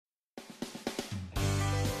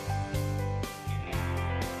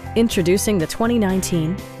Introducing the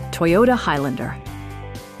 2019 Toyota Highlander.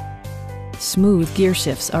 Smooth gear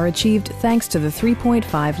shifts are achieved thanks to the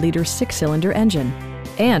 3.5-liter six-cylinder engine.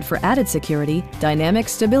 And for added security, dynamic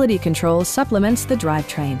stability control supplements the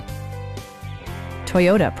drivetrain.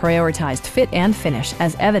 Toyota prioritized fit and finish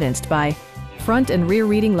as evidenced by front and rear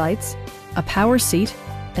reading lights, a power seat,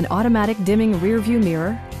 an automatic dimming rear-view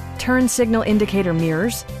mirror, turn signal indicator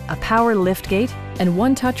mirrors, a power liftgate, and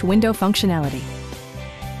one-touch window functionality.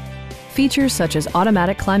 Features such as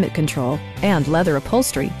automatic climate control and leather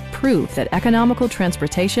upholstery prove that economical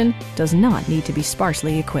transportation does not need to be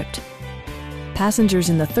sparsely equipped. Passengers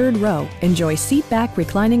in the third row enjoy seat-back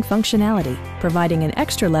reclining functionality, providing an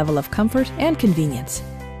extra level of comfort and convenience.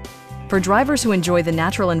 For drivers who enjoy the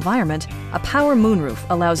natural environment, a power moonroof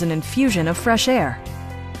allows an infusion of fresh air.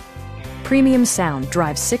 Premium sound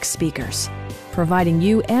drives 6 speakers, providing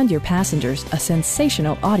you and your passengers a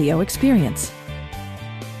sensational audio experience.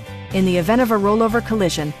 In the event of a rollover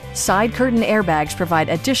collision, side curtain airbags provide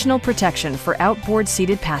additional protection for outboard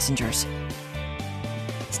seated passengers.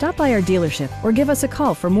 Stop by our dealership or give us a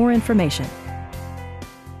call for more information.